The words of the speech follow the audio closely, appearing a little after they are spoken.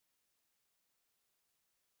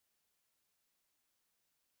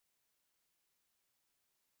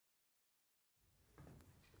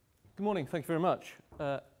Good morning, thank you very much.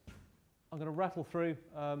 I'm going to rattle through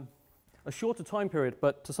a shorter time period,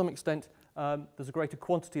 but to some extent there's a greater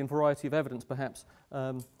quantity and variety of evidence perhaps.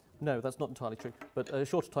 No, that's not entirely true, but a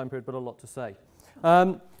shorter time period, but a lot to say.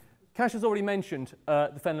 Cash has already mentioned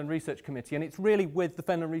the Fenland Research Committee, and it's really with the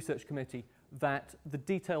Fenland Research Committee that the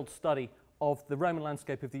detailed study of the Roman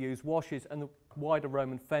landscape of the Ouse Washes and the wider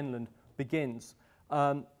Roman Fenland begins.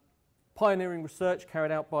 Pioneering research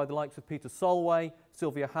carried out by the likes of Peter Solway,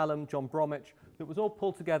 Sylvia Hallam, John Bromwich, that was all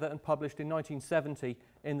pulled together and published in 1970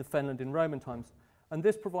 in the Fenland in Roman times. And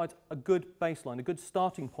this provides a good baseline, a good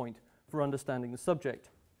starting point for understanding the subject.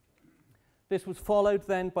 This was followed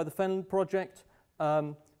then by the Fenland project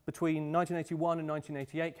between 1981 and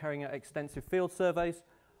 1988, carrying out extensive field surveys,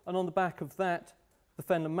 and on the back of that, the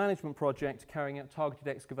Fenland Management Project carrying out targeted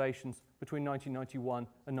excavations between 1991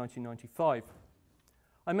 and 1995.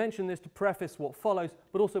 I mention this to preface what follows,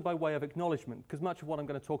 but also by way of acknowledgement, because much of what I'm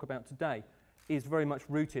going to talk about today is very much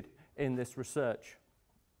rooted in this research.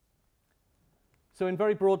 So in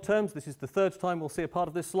very broad terms, this is the third time we'll see a part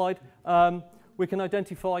of this slide, we can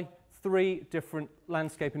identify three different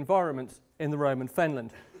landscape environments in the Roman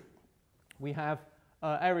Fenland. We have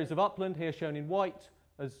areas of upland here shown in white,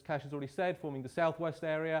 as Cash has already said, forming the southwest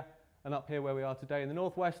area, and up here where we are today in the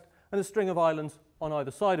northwest, and a string of islands on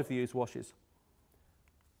either side of the Ouse Washes.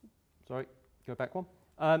 Sorry, go back one.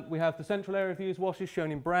 We have the central area of the Ouse Washes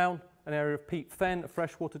shown in brown, an area of peat fen, a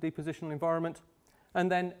freshwater depositional environment.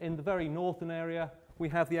 And then in the very northern area, we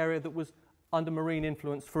have the area that was under marine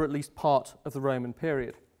influence for at least part of the Roman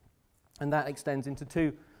period. And that extends into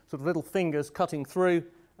two sort of little fingers cutting through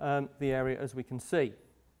the area, as we can see.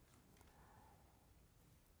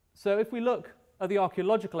 So if we look at the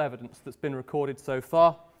archaeological evidence that's been recorded so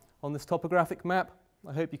far on this topographic map,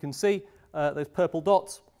 I hope you can see those purple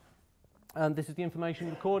dots. And this is the information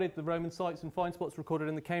recorded, the Roman sites and find spots recorded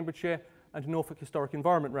in the Cambridgeshire and Norfolk Historic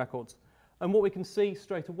Environment records. And what we can see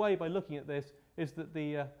straight away by looking at this is that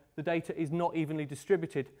the data is not evenly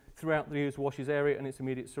distributed throughout the Ouse Washes area and its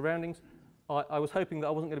immediate surroundings. I was hoping that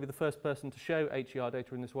I wasn't going to be the first person to show HER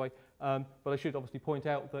data in this way, but I should obviously point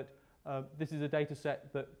out that this is a data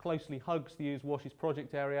set that closely hugs the Ouse Washes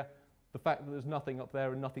project area. The fact that there's nothing up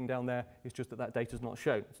there and nothing down there is just that that data is not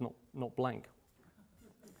shown. It's not blank.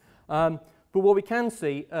 But what we can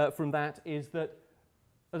see from that is that,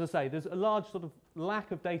 as I say, there's a large sort of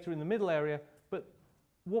lack of data in the middle area, but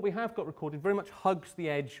what we have got recorded very much hugs the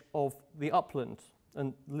edge of the upland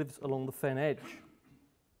and lives along the fen edge.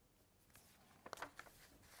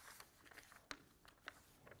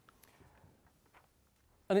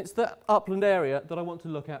 And it's that upland area that I want to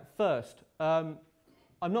look at first. I'm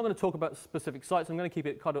not going to talk about specific sites. I'm going to keep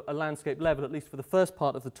it kind of a landscape level, at least for the first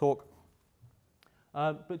part of the talk.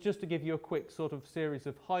 But just to give you a quick sort of series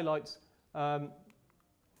of highlights,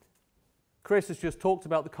 Chris has just talked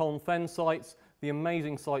about the Colne Fen sites, the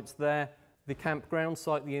amazing sites there, the campground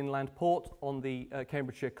site, the inland port on the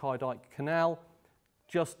Cambridgeshire Kydyke Canal,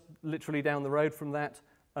 just literally down the road from that,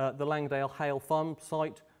 the Langdale Hale Farm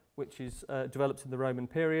site, which is developed in the Roman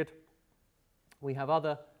period. We have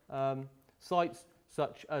other sites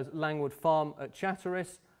such as Langwood Farm at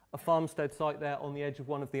Chatteris, a farmstead site there on the edge of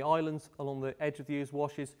one of the islands along the edge of the Ouse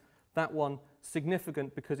Washes. That one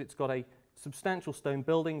significant because it's got a substantial stone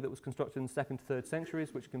building that was constructed in the 2nd to 3rd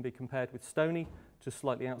centuries, which can be compared with Stony, just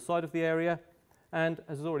slightly outside of the area. And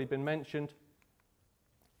as has already been mentioned,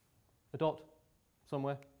 a dot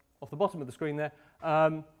somewhere off the bottom of the screen there,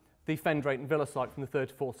 the Fen Drayton Villa site from the 3rd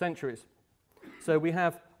to 4th centuries. So we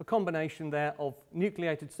have a combination there of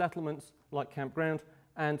nucleated settlements like campground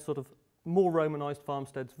and sort of more Romanised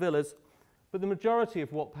farmsteads, villas, but the majority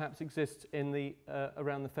of what perhaps exists in the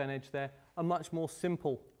around the fen edge there are much more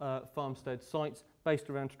simple farmstead sites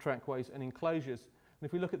based around trackways and enclosures. And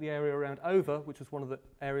if we look at the area around Over, which was one of the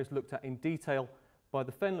areas looked at in detail by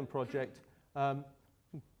the Fenland project,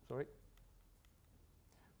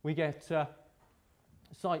 we get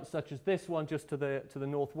sites such as this one just to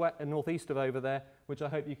the northeast of Over there, which I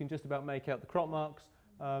hope you can just about make out the crop marks.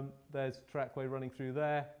 There's a trackway running through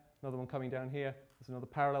there. Another one coming down here. There's another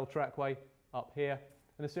parallel trackway up here,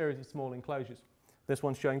 and a series of small enclosures. This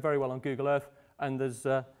one's showing very well on Google Earth, and there's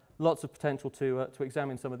lots of potential to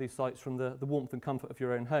examine some of these sites from the warmth and comfort of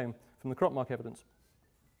your own home, from the crop mark evidence.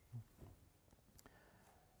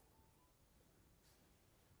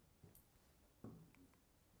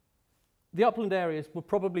 The upland areas were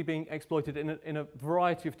probably being exploited in a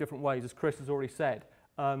variety of different ways, as Chris has already said.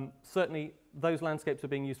 Certainly, those landscapes are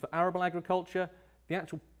being used for arable agriculture. The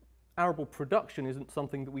actual arable production isn't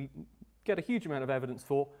something that we get a huge amount of evidence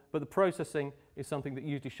for, but the processing is something that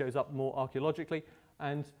usually shows up more archaeologically,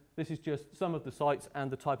 and this is just some of the sites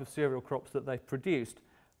and the type of cereal crops that they've produced.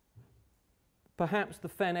 Perhaps the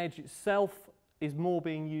fen edge itself is more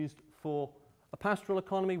being used for a pastoral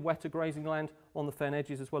economy, wetter grazing land on the fen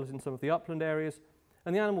edges as well as in some of the upland areas.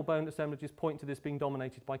 And the animal bone assemblages point to this being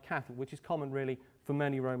dominated by cattle, which is common really for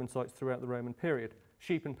many Roman sites throughout the Roman period.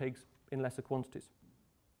 Sheep and pigs in lesser quantities.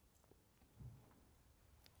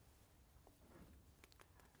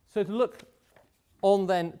 So to look on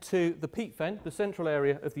then to the peat fen, the central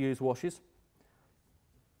area of the Ouse Washes,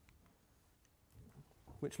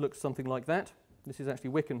 which looks something like that. This is actually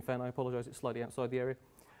Wicken fen, I apologise, it's slightly outside the area.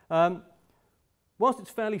 Whilst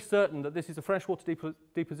it's fairly certain that this is a freshwater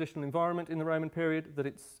depositional environment in the Roman period, that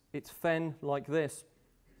it's fen like this,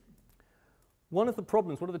 one of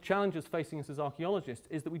the challenges facing us as archaeologists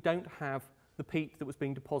is that we don't have the peat that was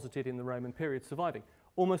being deposited in the Roman period surviving.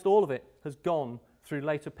 Almost all of it has gone through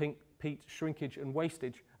later peat shrinkage and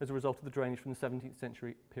wastage as a result of the drainage from the 17th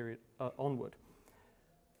century period onward.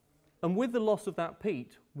 And with the loss of that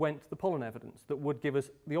peat went the pollen evidence that would give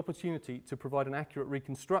us the opportunity to provide an accurate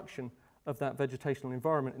reconstruction of that vegetational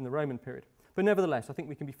environment in the Roman period. But nevertheless, I think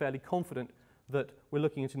we can be fairly confident that we're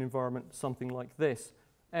looking at an environment something like this.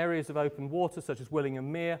 Areas of open water such as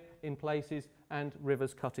Willingham Mere in places and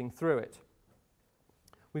rivers cutting through it.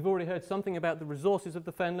 We've already heard something about the resources of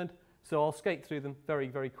the fenland, so I'll skate through them very,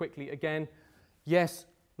 very quickly. Again, yes,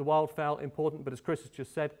 the wildfowl important, but as Chris has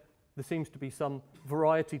just said, there seems to be some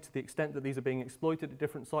variety to the extent that these are being exploited at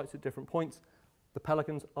different sites at different points. The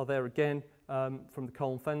pelicans are there again from the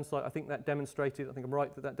Colne Fen site. I think I'm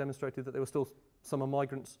right that demonstrated that there were still summer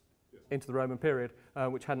migrants into the Roman period,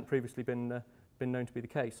 which hadn't previously been known to be the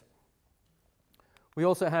case. We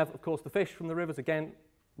also have, of course, the fish from the rivers, again,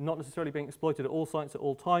 not necessarily being exploited at all sites at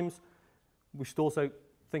all times. We should also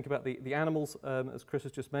think about the animals, as Chris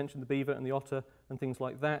has just mentioned, the beaver and the otter and things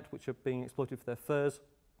like that, which are being exploited for their furs.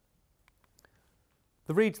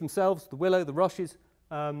 The reeds themselves, the willow, the rushes,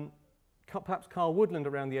 perhaps carl woodland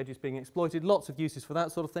around the edges being exploited, lots of uses for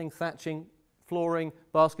that sort of thing, thatching, flooring,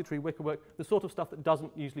 basketry, wickerwork, the sort of stuff that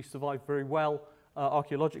doesn't usually survive very well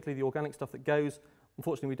archaeologically, the organic stuff that goes.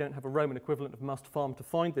 Unfortunately, we don't have a Roman equivalent of must farm to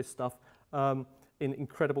find this stuff in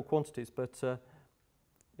incredible quantities, but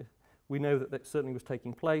we know that that certainly was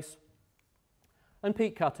taking place. And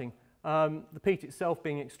peat cutting, the peat itself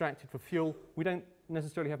being extracted for fuel. We don't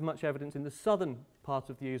necessarily have much evidence in the southern part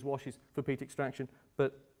of the Ouse Washes for peat extraction,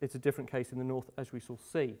 but it's a different case in the north, as we shall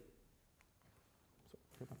see.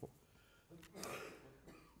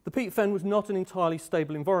 The peat fen was not an entirely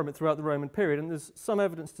stable environment throughout the Roman period, and there's some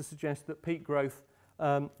evidence to suggest that peat growth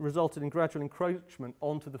resulted in gradual encroachment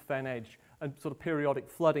onto the fen edge and sort of periodic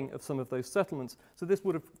flooding of some of those settlements. So this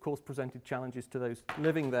would have, of course, presented challenges to those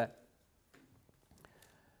living there.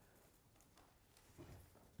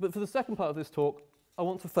 But for the second part of this talk, I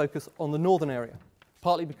want to focus on the northern area,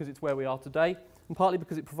 partly because it's where we are today, and partly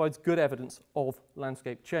because it provides good evidence of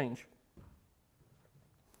landscape change.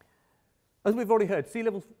 As we've already heard, sea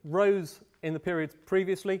levels rose in the periods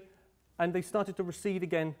previously, and they started to recede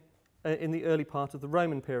again in the early part of the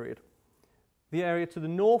Roman period. The area to the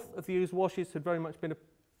north of the Ouse Washes had very much been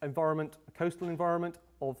a coastal environment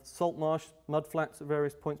of salt marsh, mudflats at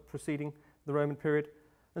various points preceding the Roman period,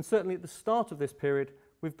 and certainly at the start of this period,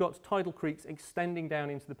 we've got tidal creeks extending down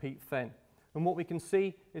into the peat fen. And what we can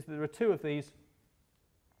see is that there are two of these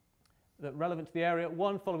that are relevant to the area.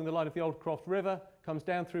 One following the line of the Old Croft River, comes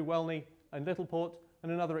down through Welney and Littleport,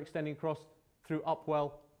 and another extending across through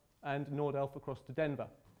Upwell and Nordelf across to Denver.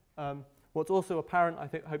 What's also apparent, I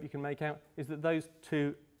hope you can make out, is that those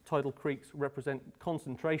two tidal creeks represent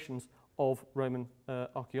concentrations of Roman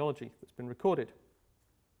archaeology that's been recorded.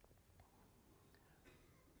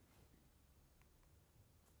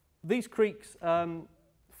 These creeks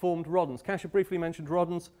formed Roddens. Kasia briefly mentioned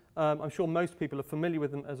Roddens. I'm sure most people are familiar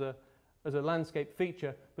with them as a landscape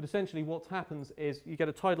feature, but essentially what happens is you get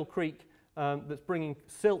a tidal creek that's bringing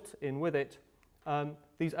silt in with it.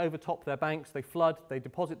 These overtop their banks, they flood, they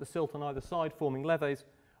deposit the silt on either side, forming levees,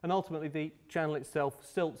 and ultimately the channel itself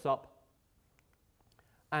silts up,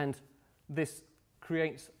 and this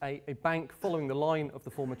creates a bank following the line of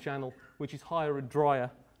the former channel, which is higher and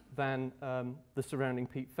drier than the surrounding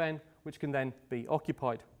peat fen, which can then be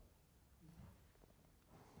occupied.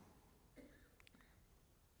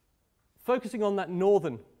 Focusing on that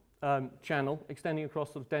northern channel, extending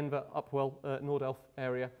across sort of Denver, Upwell, Nordelf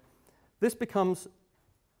area, this becomes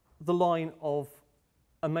the line of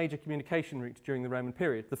a major communication route during the Roman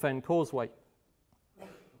period, the Fen Causeway.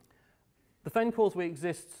 The Fen Causeway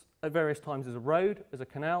exists at various times as a road, as a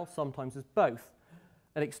canal, sometimes as both.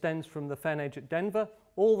 and extends from the fen edge at Denver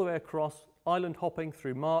all the way across, island hopping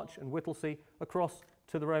through March and Whittlesea, across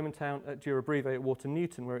to the Roman town at Dura Breve at Water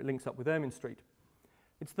Newton, where it links up with Ermine Street.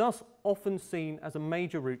 It's thus often seen as a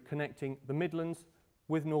major route connecting the Midlands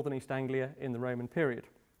with northern East Anglia in the Roman period.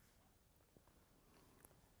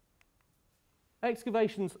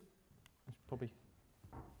 Excavations, probably,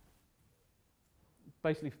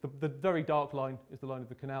 basically the very dark line is the line of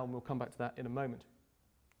the canal, and we'll come back to that in a moment.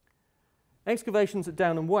 Excavations at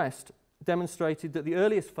Downham West demonstrated that the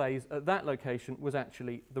earliest phase at that location was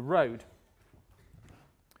actually the road,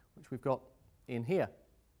 which we've got in here.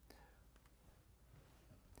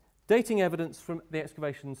 Dating evidence from the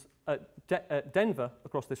excavations at Denver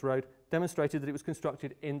across this road demonstrated that it was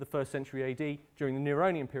constructed in the 1st century AD during the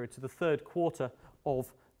Neronian period, so the 3rd quarter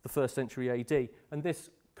of the 1st century AD. And this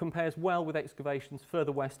compares well with excavations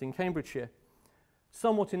further west in Cambridgeshire,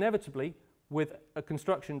 somewhat inevitably with a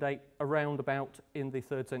construction date around about in the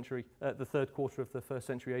 3rd quarter of the 1st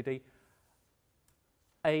century AD.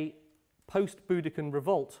 A post-Boudiccan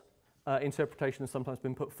revolt interpretation has sometimes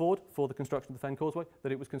been put forward for the construction of the Fen Causeway,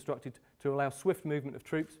 that it was constructed to allow swift movement of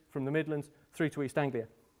troops from the Midlands through to East Anglia.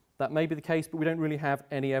 That may be the case, but we don't really have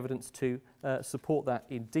any evidence to support that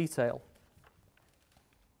in detail.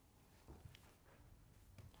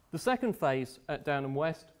 The second phase at Downham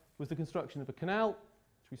West was the construction of a canal,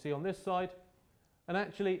 which we see on this side, and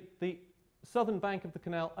actually the southern bank of the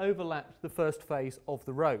canal overlapped the first phase of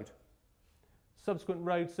the road. Subsequent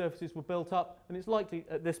road surfaces were built up, and it's likely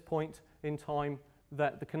at this point in time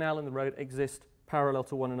that the canal and the road exist parallel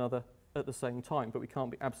to one another at the same time, but we can't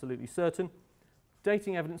be absolutely certain.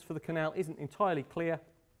 Dating evidence for the canal isn't entirely clear,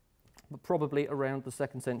 but probably around the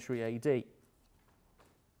 2nd century AD.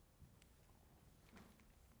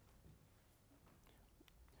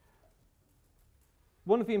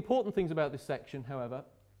 One of the important things about this section, however,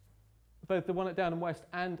 both the one at Downham West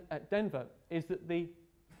and at Denver, is that the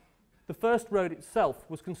first road itself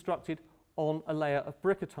was constructed on a layer of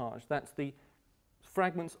briquetage. That's the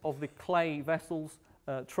fragments of the clay vessels,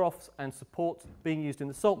 troughs and supports being used in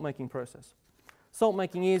the salt making process. Salt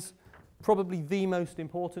making is probably the most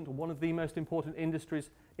important, or one of the most important industries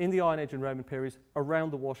in the Iron Age and Roman periods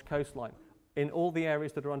around the Wash coastline. In all the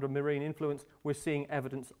areas that are under marine influence, we're seeing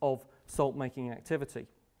evidence of salt making activity.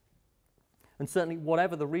 And certainly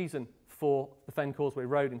whatever the reason for the Fen Causeway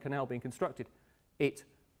Road and canal being constructed, it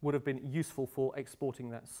would have been useful for exporting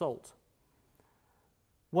that salt.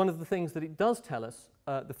 One of the things that it does tell us,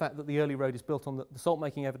 the fact that the early road is built on the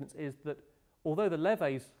salt-making evidence, is that although the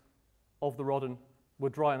levees of the Rodden were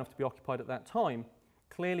dry enough to be occupied at that time,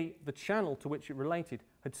 clearly the channel to which it related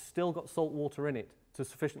had still got salt water in it to a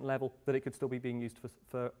sufficient level that it could still be being used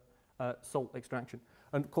for salt extraction.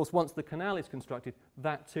 And of course, once the canal is constructed,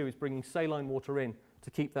 that too is bringing saline water in to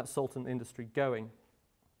keep that saltant industry going.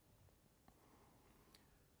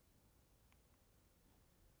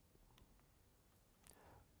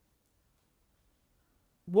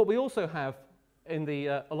 What we also have in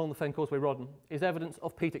the, along the Fen Causeway Rodden is evidence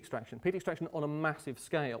of peat extraction on a massive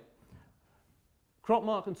scale. Crop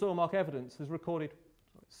mark and soil mark evidence has recorded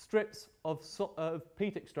strips of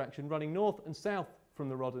peat extraction running north and south from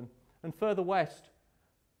the Rodden and further west,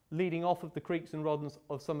 leading off of the creeks and Roddens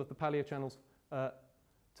of some of the paleochannels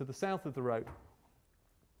to the south of the road.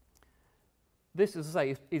 This, as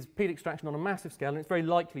I say, is peat extraction on a massive scale, and it's very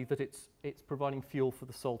likely that it's providing fuel for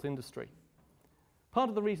the salt industry. Part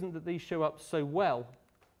of the reason that these show up so well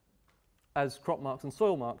as crop marks and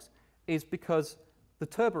soil marks is because the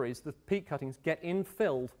turbaries, the peat cuttings, get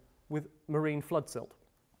infilled with marine flood silt.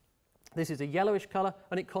 This is a yellowish colour,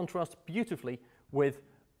 and it contrasts beautifully with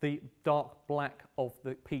the dark black of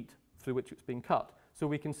the peat through which it's being cut. So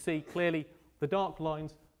we can see clearly the dark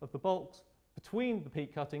lines of the bulks between the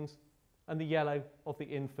peat cuttings and the yellow of the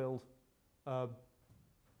infilled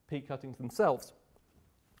peat cuttings themselves.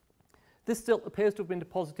 This silt appears to have been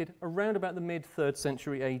deposited around about the mid-3rd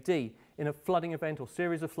century AD in a flooding event or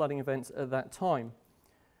series of flooding events at that time.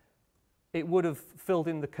 It would have filled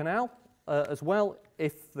in the canal as well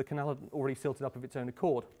if the canal had already silted up of its own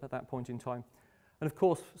accord at that point in time. And of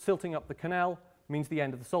course, silting up the canal means the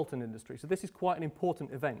end of the salting industry. So this is quite an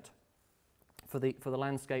important event for the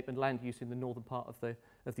landscape and land use in the northern part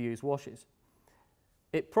of the Ouse Washes.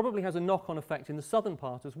 It probably has a knock-on effect in the southern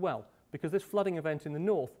part as well, because this flooding event in the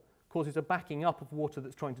north causes a backing up of water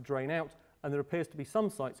that's trying to drain out, and there appears to be some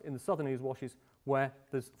sites in the southern Ouse Washes where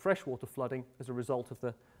there's freshwater flooding as a result of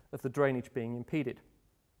the drainage being impeded.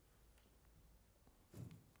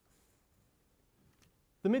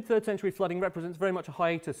 The mid-3rd century flooding represents very much a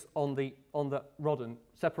hiatus on the Rodden,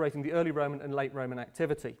 separating the early Roman and late Roman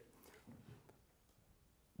activity.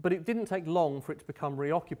 but it didn't take long for it to become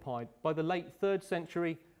reoccupied. By the late 3rd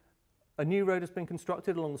century, a new road has been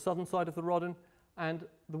constructed along the southern side of the Rodden, and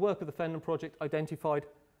the work of the Fenland project identified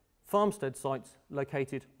farmstead sites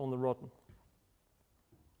located on the Rodden.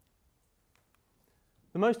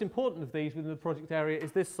 The most important of these within the project area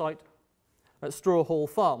is this site at Straw Hall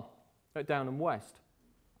Farm at Downham West.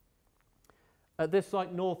 At this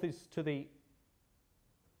site, north is to the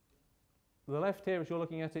left here as you're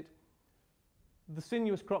looking at it. The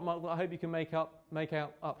sinuous crop mark that I hope you can make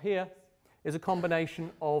out up here is a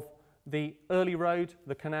combination of the early road,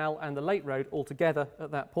 the canal, and the late road all together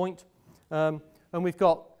at that point. And we've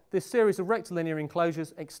got this series of rectilinear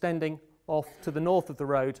enclosures extending off to the north of the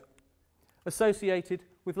road, associated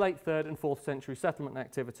with late 3rd and 4th century settlement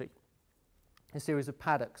activity. A series of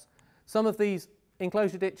paddocks. Some of these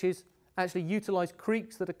enclosure ditches actually utilise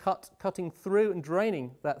creeks that are cutting through and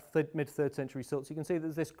draining that mid-3rd century silt. So you can see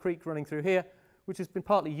there's this creek running through here, which has been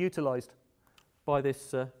partly utilised by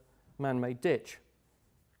this man-made ditch.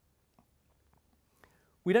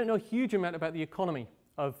 We don't know a huge amount about the economy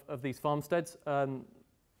of these farmsteads.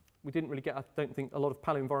 We didn't really get, I don't think, a lot of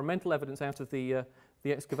paleoenvironmental evidence out of the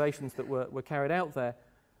excavations that were carried out there.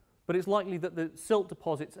 But it's likely that the silt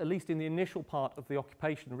deposits, at least in the initial part of the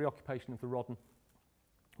reoccupation of the Rodden,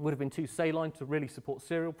 would have been too saline to really support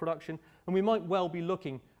cereal production. And we might well be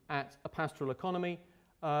looking at a pastoral economy,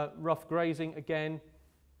 rough grazing again,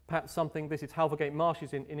 perhaps something, this is Halvergate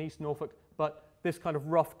Marshes in East Norfolk, but this kind of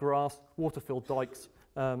rough grass, water-filled dikes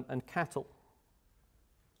and cattle.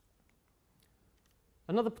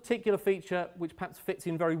 Another particular feature which perhaps fits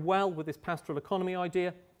in very well with this pastoral economy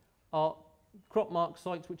idea are crop mark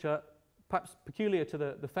sites which are perhaps peculiar to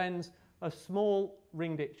the fens, are small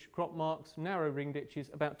ring ditch crop marks, narrow ring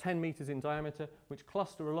ditches about 10 metres in diameter, which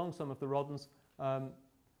cluster along some of the Roddens.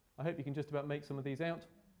 I hope you can just about make some of these out.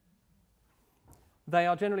 They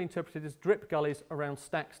are generally interpreted as drip gullies around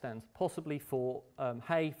stack stands, possibly for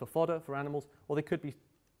hay, for fodder, for animals, or they could be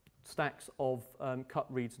stacks of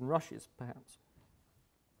cut reeds and rushes, perhaps.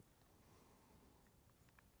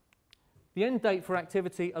 The end date for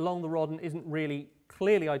activity along the Rodden isn't really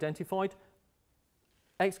clearly identified.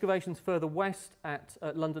 Excavations further west at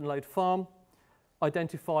London Lode Farm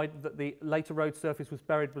identified that the later road surface was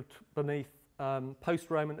buried beneath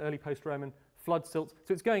post-Roman, early post-Roman flood silts.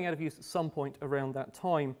 So it's going out of use at some point around that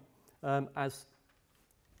time as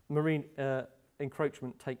marine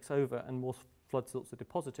encroachment takes over and more flood silts are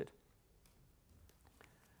deposited.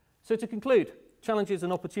 So to conclude, challenges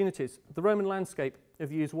and opportunities. The Roman landscape of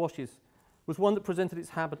the Ouse Washes was one that presented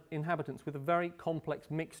its inhabitants with a very complex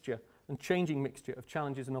mixture and changing mixture of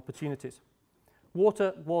challenges and opportunities.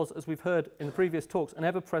 Water was, as we've heard in the previous talks, an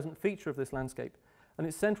ever-present feature of this landscape, and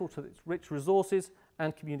it's central to its rich resources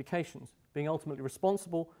and communications, being ultimately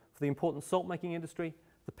responsible for the important salt-making industry,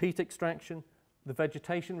 the peat extraction, the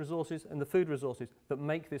vegetation resources, and the food resources that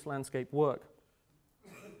make this landscape work.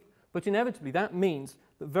 But inevitably, that means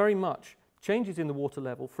that very much changes in the water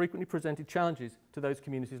level frequently presented challenges to those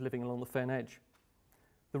communities living along the fen edge.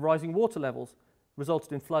 The rising water levels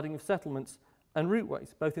resulted in flooding of settlements and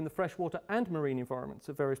routeways, both in the freshwater and marine environments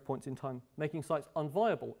at various points in time, making sites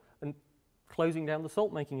unviable and closing down the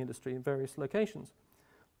salt-making industry in various locations.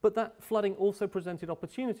 But that flooding also presented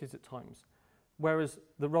opportunities at times. Whereas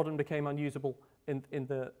the Rodden became unusable in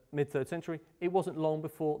the mid-3rd century, it wasn't long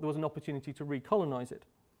before there was an opportunity to recolonise it.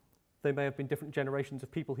 There may have been different generations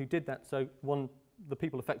of people who did that, so the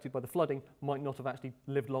people affected by the flooding might not have actually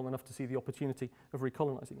lived long enough to see the opportunity of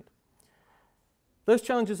recolonising it. Those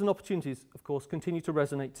challenges and opportunities, of course, continue to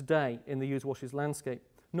resonate today in the Ouse Washes landscape,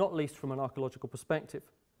 not least from an archaeological perspective.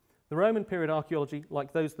 The Roman period archaeology,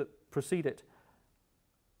 like those that precede it,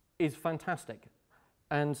 is fantastic,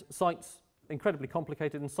 and sites incredibly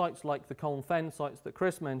complicated, and sites like the Colne Fen sites that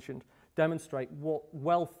Chris mentioned demonstrate what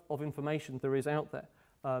wealth of information there is out there.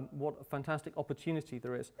 What a fantastic opportunity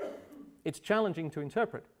there is. It's challenging to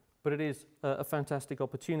interpret, but it is a fantastic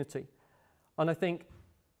opportunity. And I think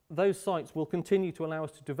those sites will continue to allow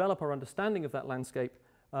us to develop our understanding of that landscape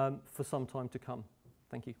for some time to come.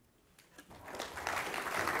 Thank you.